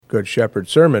Good Shepherd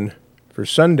Sermon for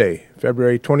Sunday,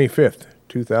 February 25th,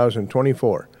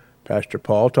 2024. Pastor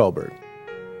Paul Tolbert.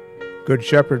 Good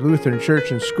Shepherd Lutheran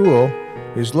Church and School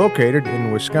is located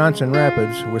in Wisconsin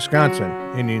Rapids, Wisconsin,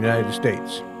 in the United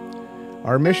States.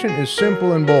 Our mission is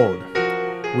simple and bold.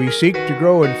 We seek to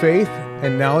grow in faith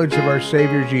and knowledge of our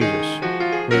Savior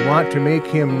Jesus. We want to make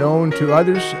Him known to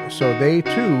others so they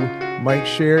too might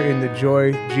share in the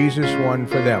joy Jesus won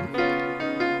for them.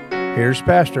 Here's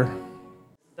Pastor.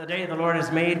 The day the Lord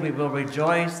has made, we will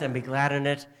rejoice and be glad in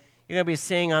it. You're going to be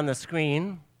seeing on the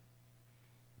screen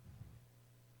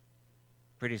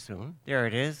pretty soon. There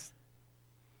it is.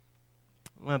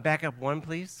 Want to back up one,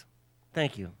 please?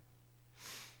 Thank you.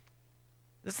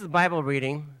 This is the Bible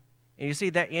reading, and you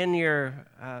see that in your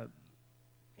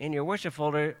worship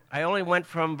folder, I only went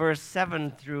from verse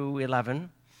 7 through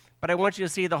 11, but I want you to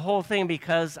see the whole thing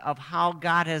because of how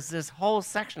God has this whole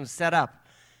section set up.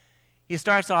 He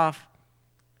starts off,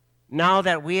 now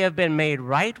that we have been made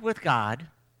right with God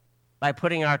by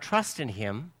putting our trust in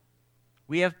Him,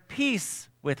 we have peace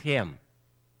with Him.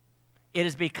 It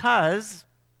is because,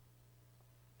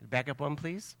 back up one,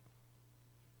 please.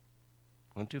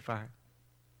 One too far.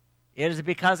 It is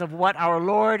because of what our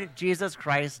Lord Jesus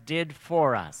Christ did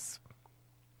for us.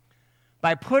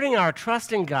 By putting our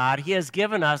trust in God, He has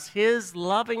given us His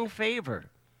loving favor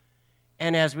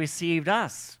and has received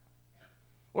us.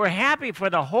 We're happy for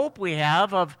the hope we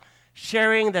have of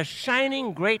sharing the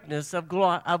shining greatness of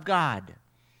God.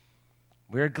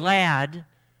 We're glad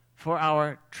for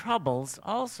our troubles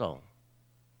also.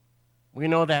 We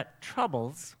know that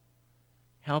troubles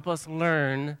help us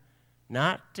learn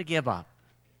not to give up.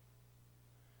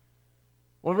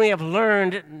 When we have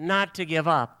learned not to give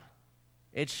up,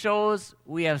 it shows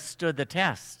we have stood the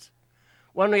test.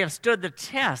 When we have stood the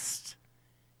test,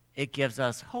 it gives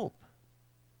us hope.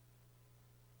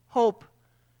 Hope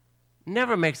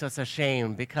never makes us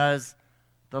ashamed because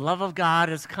the love of God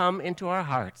has come into our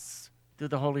hearts through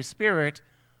the Holy Spirit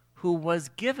who was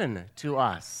given to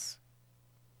us.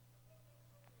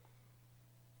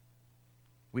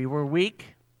 We were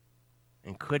weak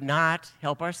and could not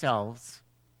help ourselves.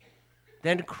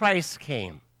 Then Christ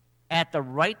came at the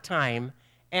right time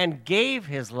and gave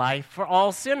His life for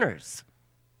all sinners.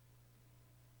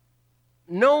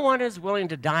 No one is willing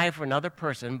to die for another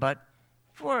person, but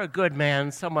for a good man,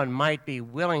 someone might be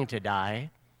willing to die.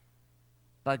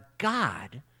 But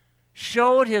God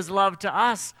showed His love to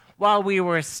us while we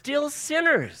were still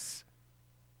sinners.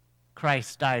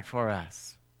 Christ died for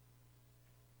us.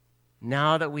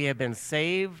 Now that we have been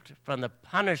saved from the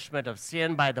punishment of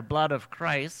sin by the blood of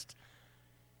Christ,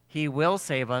 He will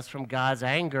save us from God's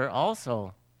anger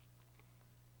also.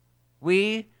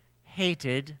 We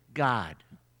hated God,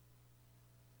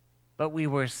 but we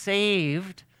were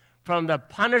saved from the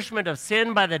punishment of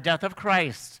sin by the death of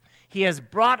Christ. He has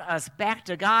brought us back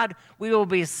to God. We will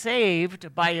be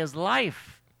saved by His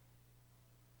life.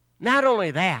 Not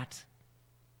only that,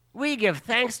 we give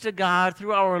thanks to God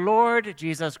through our Lord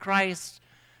Jesus Christ.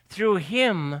 Through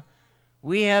Him,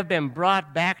 we have been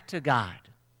brought back to God.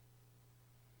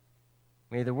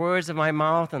 May the words of my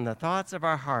mouth and the thoughts of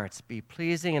our hearts be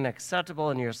pleasing and acceptable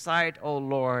in your sight, O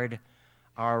Lord,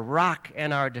 our rock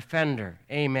and our defender.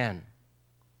 Amen.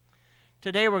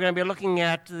 Today we're going to be looking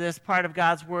at this part of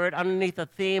God's Word underneath the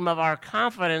theme of our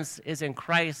confidence is in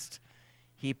Christ.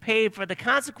 He paid for the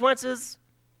consequences,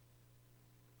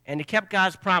 and He kept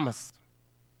God's promise.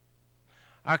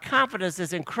 Our confidence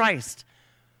is in Christ.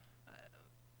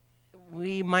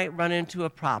 We might run into a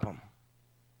problem.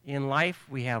 In life,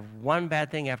 we have one bad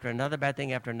thing after another bad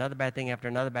thing after another bad thing after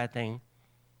another bad thing.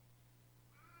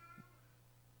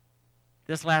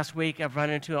 This last week, I've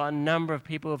run into a number of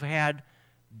people who've had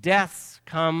deaths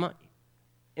come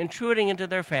intruding into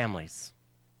their families,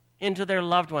 into their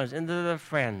loved ones, into their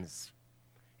friends.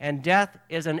 And death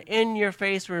is an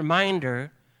in-your-face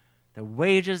reminder the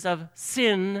wages of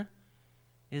sin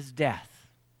is death.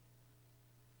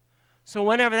 So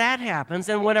whenever that happens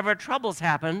and whenever troubles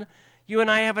happen, you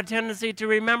and I have a tendency to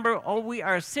remember, we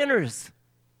are sinners.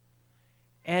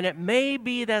 And it may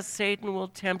be that Satan will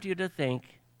tempt you to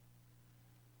think,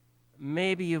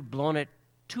 maybe you've blown it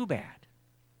too bad.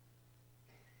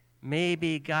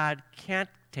 Maybe God can't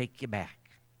take you back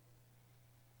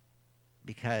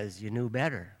because you knew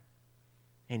better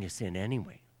and you sinned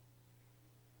anyway.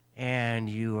 And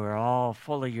you were all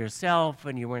full of yourself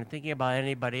and you weren't thinking about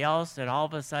anybody else, and all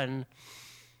of a sudden,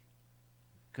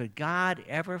 could God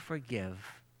ever forgive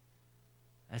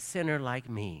a sinner like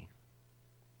me?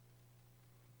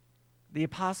 The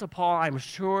Apostle Paul, I'm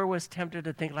sure, was tempted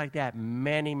to think like that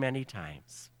many, many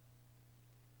times.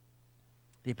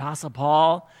 The Apostle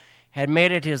Paul, had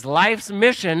made it his life's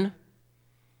mission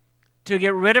to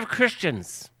get rid of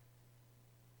Christians.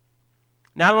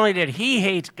 Not only did he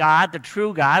hate God, the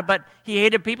true God, but he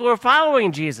hated people who were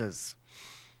following Jesus.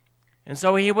 And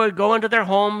so he would go into their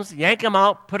homes, yank them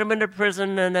out, put them into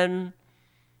prison, and then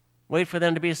wait for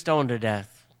them to be stoned to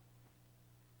death.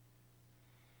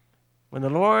 When the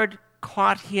Lord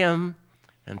caught him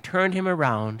and turned him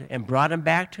around and brought him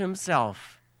back to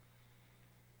himself,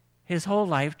 his whole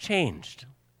life changed.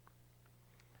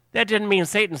 That didn't mean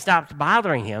Satan stopped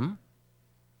bothering him.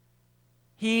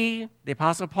 He, the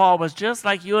Apostle Paul, was just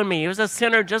like you and me. He was a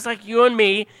sinner just like you and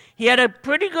me. He had a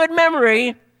pretty good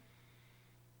memory,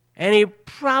 and he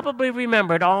probably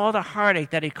remembered all the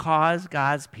heartache that he caused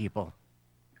God's people.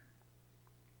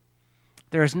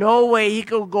 There's no way he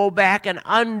could go back and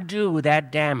undo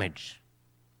that damage.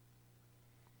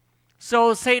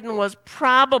 So Satan was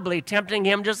probably tempting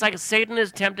him just like Satan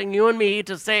is tempting you and me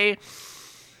to say,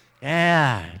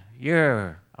 yeah,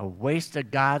 you're a waste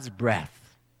of God's breath.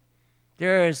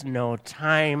 There is no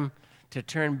time to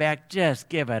turn back. Just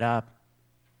give it up.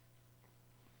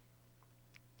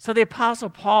 So the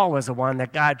Apostle Paul was the one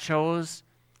that God chose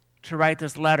to write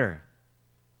this letter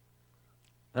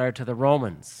to the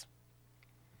Romans.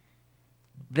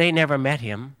 They never met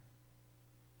him.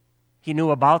 He knew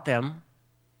about them,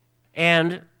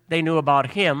 and they knew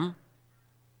about him.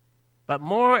 But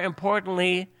more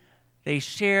importantly, they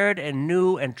shared and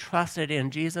knew and trusted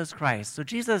in Jesus Christ. So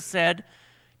Jesus said,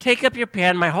 take up your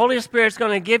pen. My Holy Spirit's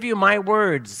going to give you my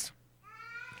words.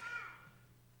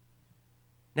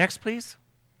 Next, please.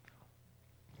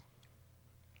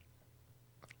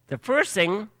 The first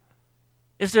thing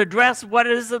is to address what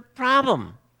is the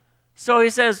problem. So he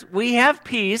says, we have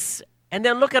peace, and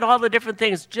then look at all the different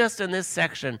things just in this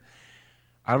section.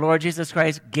 Our Lord Jesus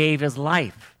Christ gave his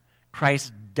life.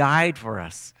 Christ died for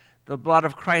us. The blood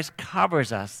of Christ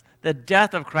covers us. The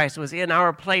death of Christ was in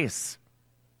our place.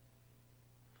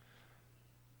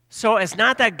 So it's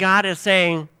not that God is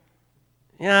saying,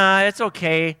 yeah, it's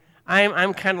okay.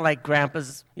 I'm kind of like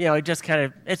Grandpa's, just kind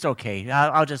of, it's okay.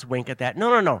 I'll just wink at that.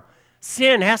 No.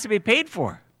 Sin has to be paid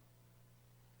for.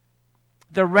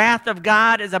 The wrath of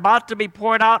God is about to be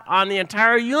poured out on the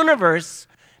entire universe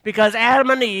because Adam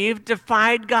and Eve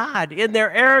defied God. In their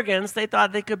arrogance, they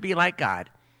thought they could be like God.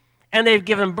 And they've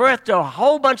given birth to a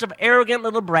whole bunch of arrogant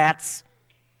little brats,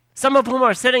 some of whom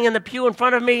are sitting in the pew in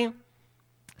front of me,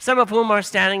 some of whom are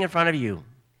standing in front of you.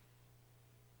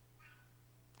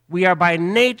 We are by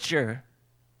nature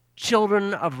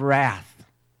children of wrath.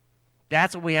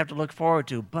 That's what we have to look forward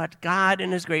to. But God,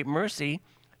 in his great mercy,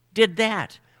 did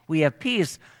that. We have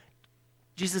peace.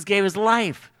 Jesus gave his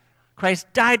life. Christ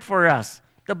died for us.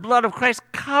 The blood of Christ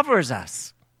covers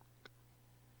us.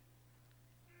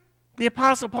 The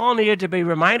Apostle Paul needed to be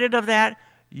reminded of that.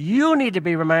 You need to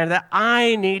be reminded of that.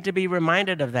 I need to be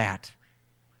reminded of that.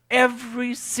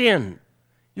 Every sin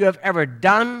you have ever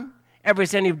done, every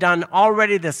sin you've done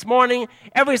already this morning,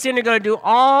 every sin you're going to do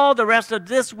all the rest of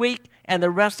this week and the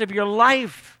rest of your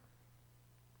life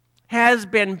has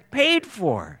been paid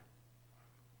for.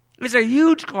 It's a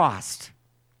huge cost.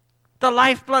 The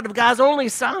lifeblood of God's only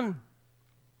Son.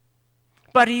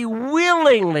 But he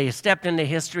willingly stepped into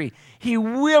history. He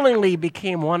willingly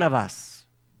became one of us.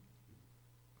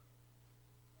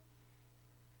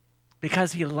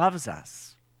 Because he loves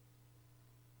us.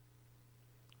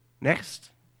 Next.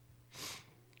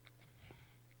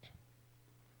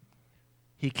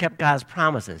 He kept God's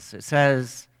promises. It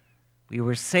says, we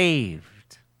were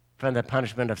saved from the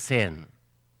punishment of sin.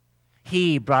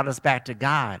 He brought us back to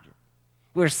God.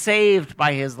 We're saved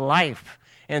by his life.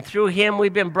 And through him,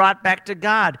 we've been brought back to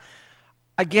God.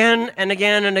 Again and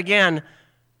again and again,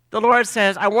 the Lord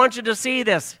says, I want you to see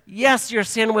this. Yes, your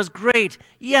sin was great.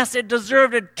 Yes, it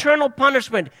deserved eternal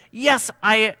punishment. Yes,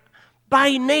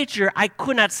 by nature, I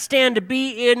could not stand to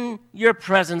be in your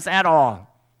presence at all.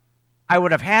 I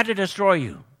would have had to destroy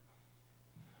you.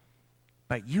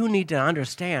 But you need to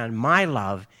understand, my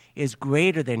love is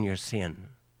greater than your sin.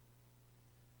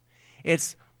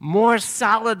 It's more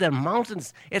solid than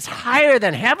mountains. It's higher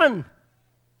than heaven.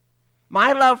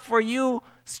 My love for you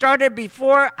started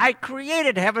before I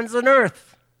created heavens and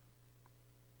earth.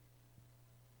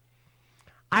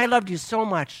 I loved you so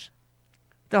much.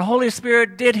 The Holy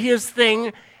Spirit did his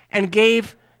thing and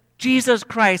gave Jesus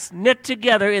Christ knit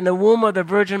together in the womb of the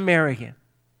Virgin Mary,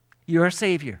 your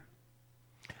Savior.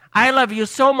 I love you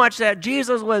so much that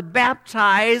Jesus was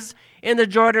baptized in the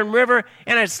Jordan River,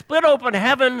 and I split open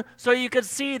heaven so you could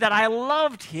see that I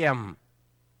loved him.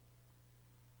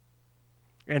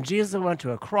 And Jesus went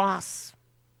to a cross.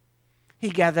 He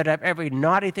gathered up every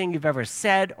naughty thing you've ever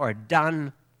said or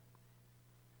done.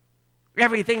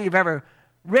 Everything you've ever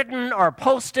written or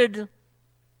posted,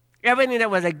 everything that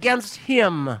was against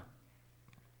him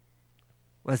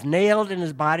was nailed in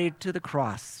his body to the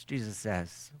cross, Jesus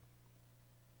says.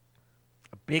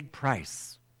 A big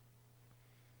price.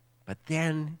 But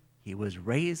then he was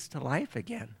raised to life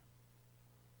again.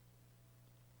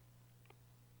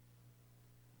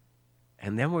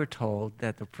 And then we're told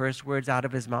that the first words out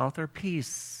of his mouth are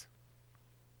peace.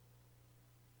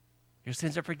 Your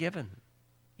sins are forgiven.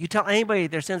 You tell anybody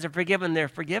their sins are forgiven, they're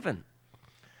forgiven.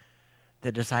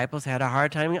 The disciples had a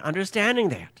hard time understanding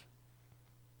that.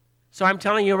 So I'm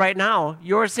telling you right now,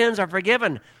 your sins are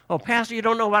forgiven. Oh, Pastor, you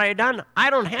don't know what I've done. I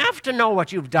don't have to know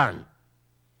what you've done.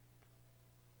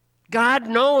 God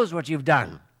knows what you've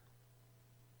done.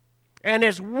 And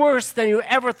it's worse than you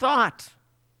ever thought.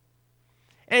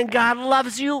 And God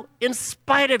loves you in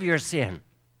spite of your sin.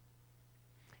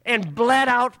 And bled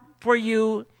out for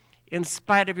you in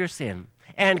spite of your sin.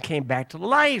 And came back to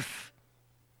life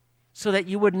so that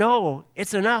you would know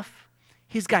it's enough.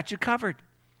 He's got you covered.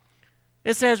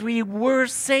 It says we were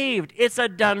saved. It's a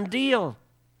done deal.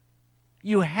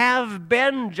 You have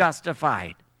been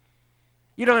justified.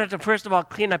 You don't have to, first of all,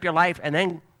 clean up your life and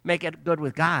then make it good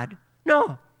with God.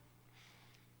 No.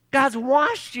 God's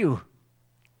washed you.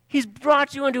 He's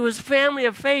brought you into his family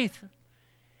of faith.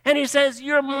 And he says,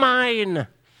 you're mine.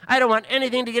 I don't want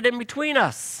anything to get in between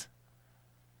us.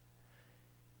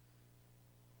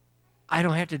 I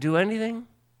don't have to do anything.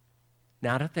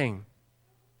 Not a thing.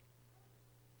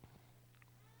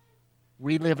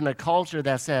 We live in a culture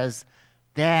that says,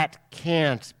 that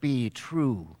can't be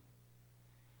true.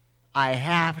 I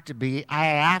have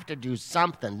to do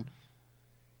something.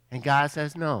 And God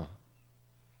says, no.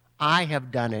 I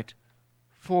have done it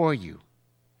for you.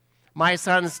 My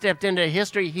son stepped into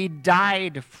history. He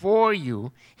died for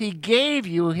you. He gave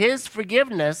you his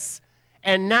forgiveness,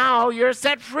 and now you're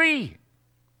set free.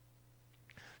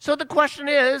 So the question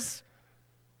is,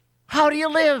 how do you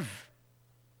live?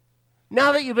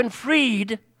 Now that you've been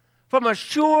freed from a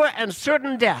sure and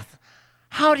certain death,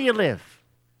 how do you live?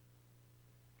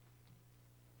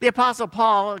 The Apostle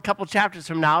Paul, a couple chapters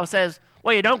from now, says,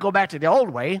 well, you don't go back to the old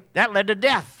way. That led to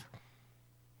death.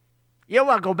 You don't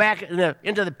want to go back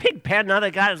into the pig pen now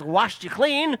that God has washed you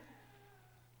clean.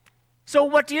 So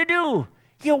what do?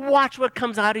 You watch what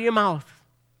comes out of your mouth.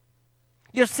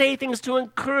 You say things to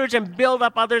encourage and build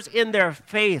up others in their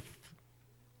faith.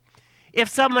 If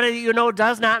somebody you know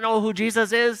does not know who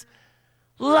Jesus is,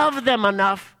 love them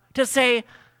enough to say,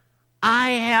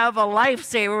 I have a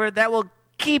lifesaver that will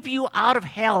keep you out of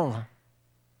hell.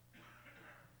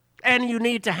 And you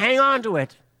need to hang on to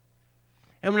it.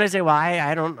 And when they say, well,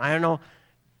 I don't know,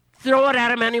 throw it at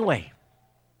them anyway.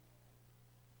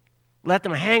 Let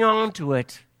them hang on to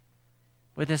it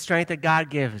with the strength that God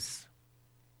gives.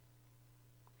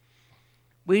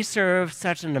 We serve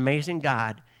such an amazing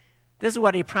God. This is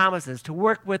what he promises, to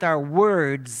work with our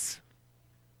words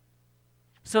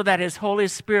so that his Holy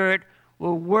Spirit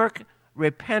will work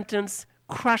repentance,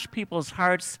 crush people's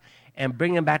hearts, and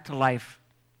bring them back to life.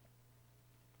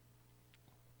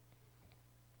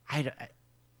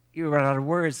 You run out of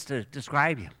words to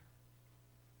describe him.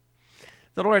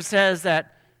 The Lord says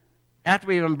that after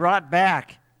we've been brought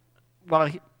back,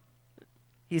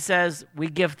 he says we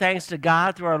give thanks to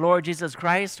God through our Lord Jesus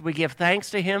Christ. We give thanks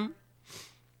to him.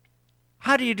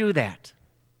 How do you do that?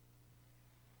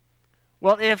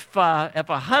 Well, if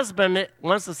a husband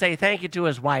wants to say thank you to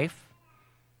his wife,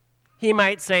 he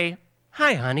might say,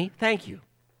 hi, honey, thank you.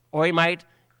 Or he might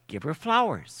give her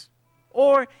flowers.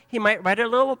 Or he might write a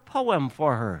little poem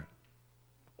for her.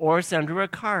 Or send her a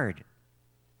card.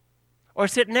 Or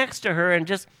sit next to her and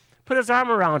just put his arm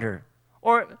around her.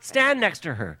 Or stand next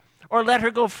to her. Or let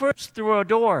her go first through a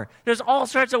door. There's all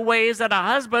sorts of ways that a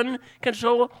husband can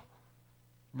show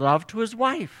love to his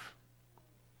wife.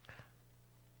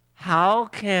 How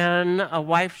can a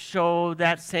wife show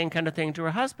that same kind of thing to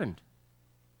her husband?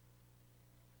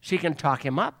 She can talk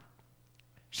him up.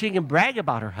 She can brag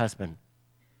about her husband.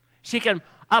 She can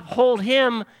uphold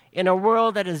him in a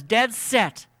world that is dead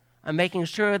set on making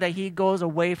sure that he goes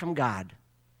away from God.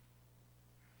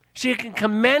 She can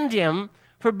commend him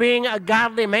for being a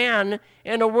godly man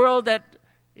in a world that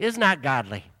is not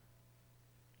godly.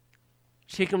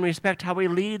 She can respect how he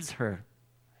leads her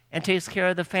and takes care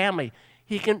of the family.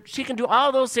 She can do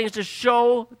all those things to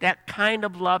show that kind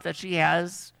of love that she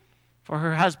has for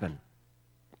her husband.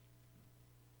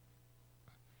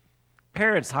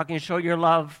 Parents, how can you show your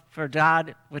love for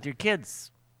God with your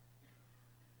kids?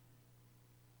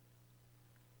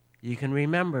 You can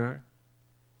remember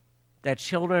that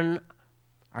children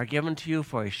are given to you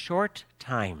for a short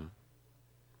time.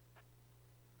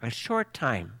 A short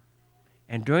time.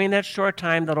 And during that short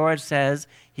time, the Lord says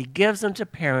he gives them to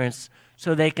parents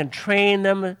so they can train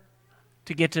them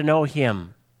to get to know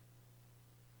him.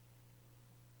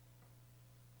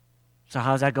 So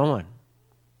how's that going?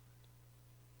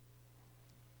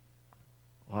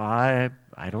 Well,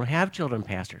 I don't have children,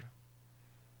 Pastor.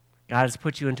 God has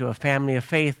put you into a family of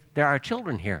faith. There are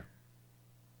children here.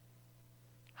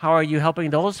 How are you helping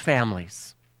those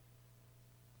families?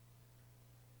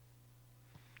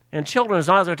 And children, as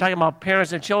long as we're talking about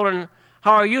parents and children,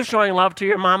 how are you showing love to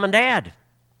your mom and dad,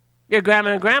 your grandma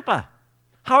and grandpa?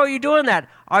 How are you doing that?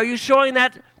 Are you showing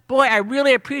that, boy, I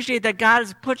really appreciate that God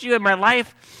has put you in my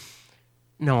life?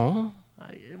 No.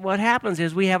 What happens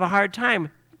is we have a hard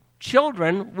time.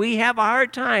 Children, we have a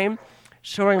hard time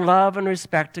showing love and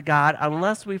respect to God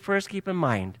unless we first keep in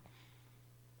mind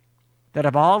that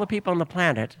of all the people on the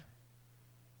planet,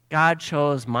 God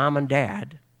chose mom and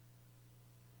dad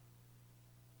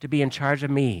to be in charge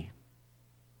of me.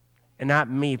 And not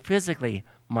me physically,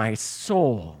 my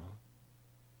soul.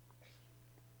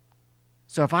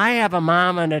 So if I have a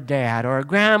mom and a dad or a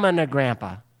grandma and a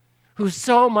grandpa who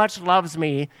so much loves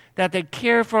me that they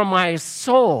care for my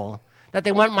soul, that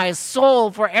they want my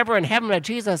soul forever in heaven at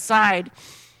Jesus' side,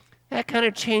 that kind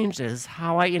of changes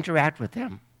how I interact with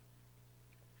them.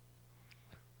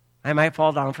 I might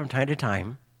fall down from time to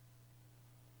time,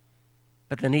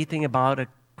 but the neat thing about a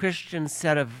Christian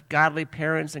set of godly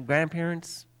parents and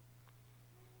grandparents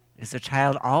is the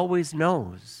child always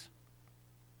knows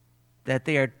that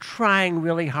they are trying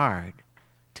really hard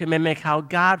to mimic how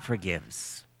God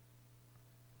forgives.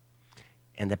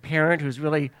 And the parent who's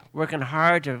really working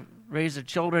hard to raise the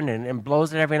children and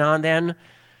blows it every now and then,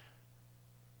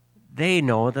 they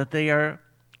know that they are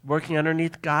working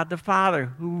underneath God the Father,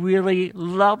 who really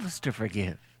loves to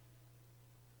forgive.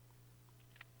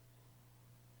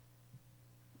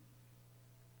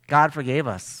 God forgave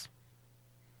us.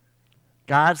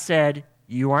 God said,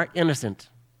 you aren't innocent.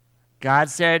 God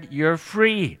said, you're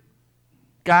free.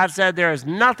 God said, there is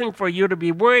nothing for you to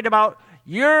be worried about.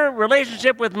 Your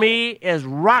relationship with me is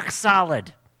rock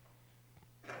solid.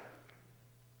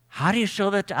 How do you show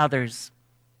that to others?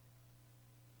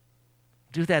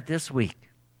 Do that this week.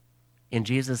 In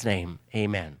Jesus' name,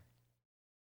 amen.